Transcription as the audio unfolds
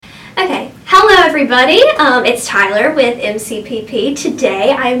everybody. It's Tyler with MCPP.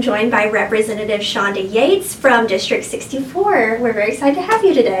 Today I am joined by Representative Shonda Yates from District 64. We're very excited to have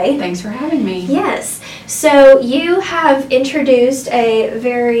you today. Thanks for having me. Yes. So you have introduced a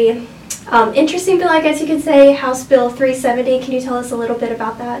very interesting bill, I guess you could say, House Bill 370. Can you tell us a little bit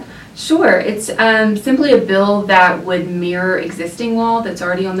about that? Sure. It's simply a bill that would mirror existing law that's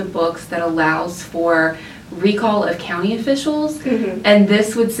already on the books that allows for recall of county officials, and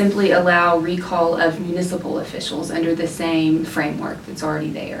this would simply allow recall of municipal officials under the same framework that's already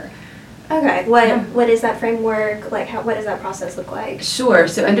there. Okay, what is that framework? Like, what does that process look like? Sure.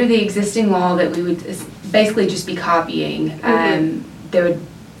 So under the existing law that we would basically just be copying, there would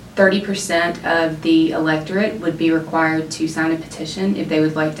 30% of the electorate would be required to sign a petition if they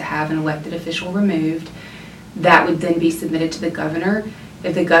would like to have an elected official removed. That would then be submitted to the governor.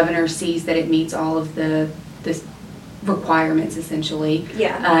 If the governor sees that it meets all of the requirements, essentially,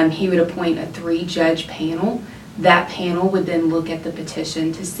 he would appoint a 3-judge panel. That panel would then look at the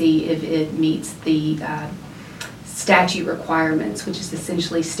petition to see if it meets the statute requirements, which is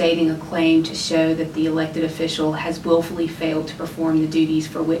essentially stating a claim to show that the elected official has willfully failed to perform the duties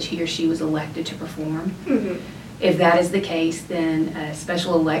for which he or she was elected to perform. If that is the case, then a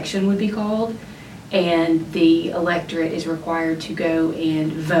special election would be called, and the electorate is required to go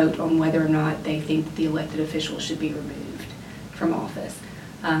and vote on whether or not they think that the elected official should be removed from office.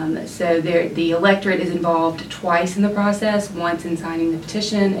 So the electorate is involved twice in the process, once in signing the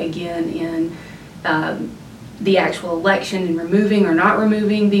petition, again in the actual election and removing or not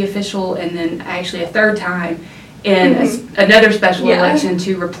removing the official, and then actually a third time in another special election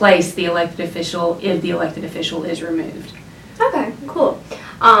to replace the elected official if the elected official is removed. Okay, cool.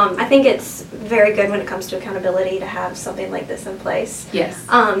 I think it's very good when it comes to accountability to have something like this in place. Yes.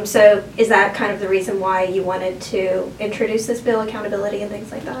 So is that kind of the reason why you wanted to introduce this bill, accountability and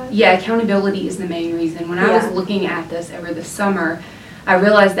things like that? Yeah, accountability is the main reason. When I was looking at this over the summer, I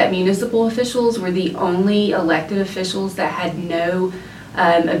realized that municipal officials were the only elected officials that had no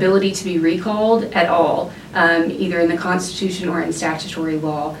ability to be recalled at all, either in the Constitution or in statutory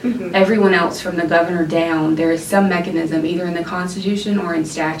law. Everyone else from the governor down, there is some mechanism either in the Constitution or in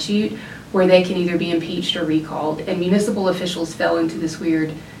statute where they can either be impeached or recalled, and municipal officials fell into this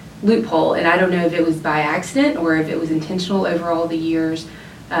weird loophole, and I don't know if it was by accident or if it was intentional over all the years.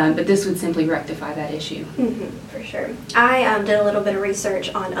 But this would simply rectify that issue. For sure. I did a little bit of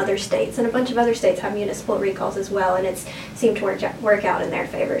research on other states, and a bunch of other states have municipal recalls as well, and it's seemed to work out in their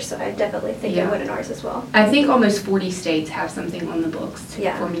favor, so I definitely think it would in ours as well. I think almost 40 states have something on the books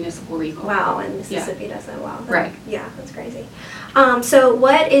for municipal recall. Wow, and Mississippi doesn't. Wow. Right. Yeah, that's crazy. So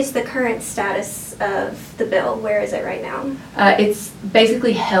what is the current status of the bill? Where is it right now? It's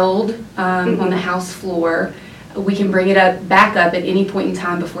basically held on the House floor. We can bring it back up at any point in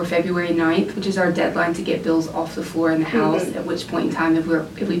time before February 9th, which is our deadline to get bills off the floor in the House, at which point in time,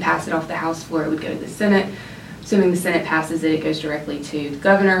 if we pass it off the House floor, it would go to the Senate. Assuming the Senate passes it, it goes directly to the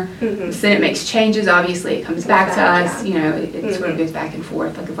governor. The Senate makes changes, obviously, it comes back to us. You know, it sort of goes back and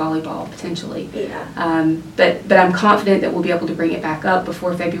forth like a volleyball, potentially. But I'm confident that we'll be able to bring it back up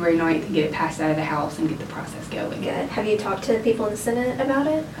before February 9th and get it passed out of the House and get the process going. Good. Have you talked to people in the Senate about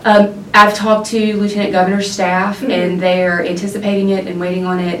it? I've talked to Lieutenant Governor's staff, and they're anticipating it and waiting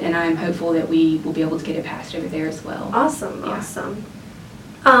on it, and I'm hopeful that we will be able to get it passed over there as well. Awesome, awesome.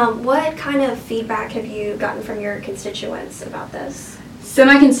 What kind of feedback have you gotten from your constituents about this? So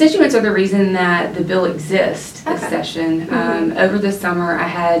my constituents are the reason that the bill exists this session. Over the summer, I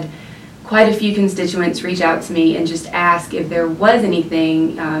had quite a few constituents reach out to me and just ask if there was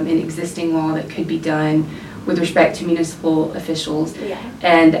anything in existing law that could be done with respect to municipal officials.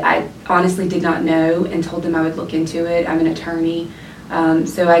 And I honestly did not know and told them I would look into it. I'm an attorney.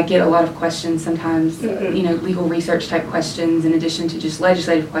 So I get a lot of questions sometimes, you know, legal research type questions in addition to just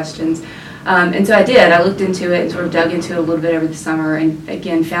legislative questions. And so I did. I looked into it and sort of dug into it a little bit over the summer, and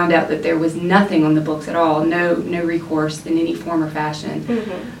again found out that there was nothing on the books at all, no recourse in any form or fashion.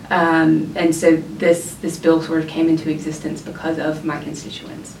 And so this bill sort of came into existence because of my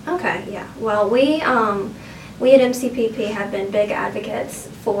constituents. Okay, yeah. Well, we at MCPP have been big advocates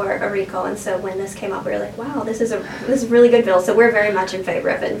for a recall, and so when this came up, we were like, wow, this is a really good bill. So we're very much in favor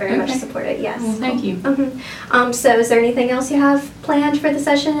of it and very much support it. Yes. Well, thank you. So is there anything else you have planned for the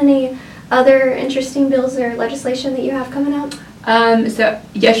session? Any other interesting bills or legislation that you have coming up? So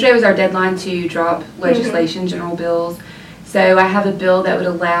yesterday was our deadline to drop legislation, general bills. So I have a bill that would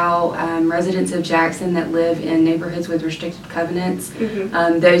allow residents of Jackson that live in neighborhoods with restricted covenants,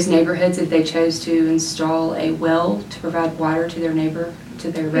 those neighborhoods, if they chose to install a well to provide water to their neighbor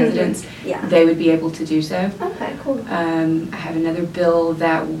to their residents, Yeah. they would be able to do so. Okay, cool. I have another bill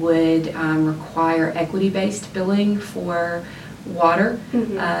that would require equity-based billing for water.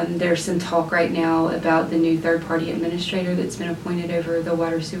 There's some talk right now about the new third-party administrator that's been appointed over the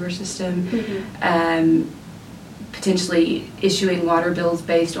water sewer system, potentially issuing water bills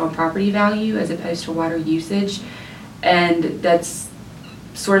based on property value as opposed to water usage. And that's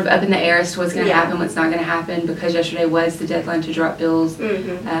sort of up in the air as to what's going to happen, what's not going to happen, because yesterday was the deadline to drop bills.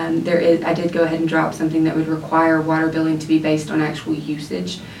 I did go ahead and drop something that would require water billing to be based on actual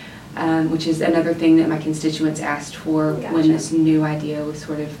usage, which is another thing that my constituents asked for when this new idea was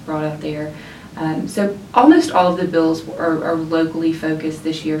sort of brought up there. So almost all of the bills are locally focused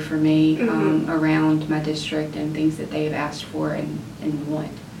this year for me, around my district and things that they have asked for and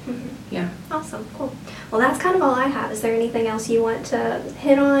want. Yeah. Awesome, cool. Well, that's kind of all I have. Is there anything else you want to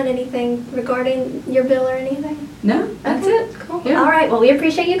hit on? Anything regarding your bill or anything? No, that's it. Cool. Yeah. All right, well, we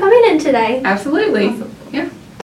appreciate you coming in today. Absolutely. Awesome.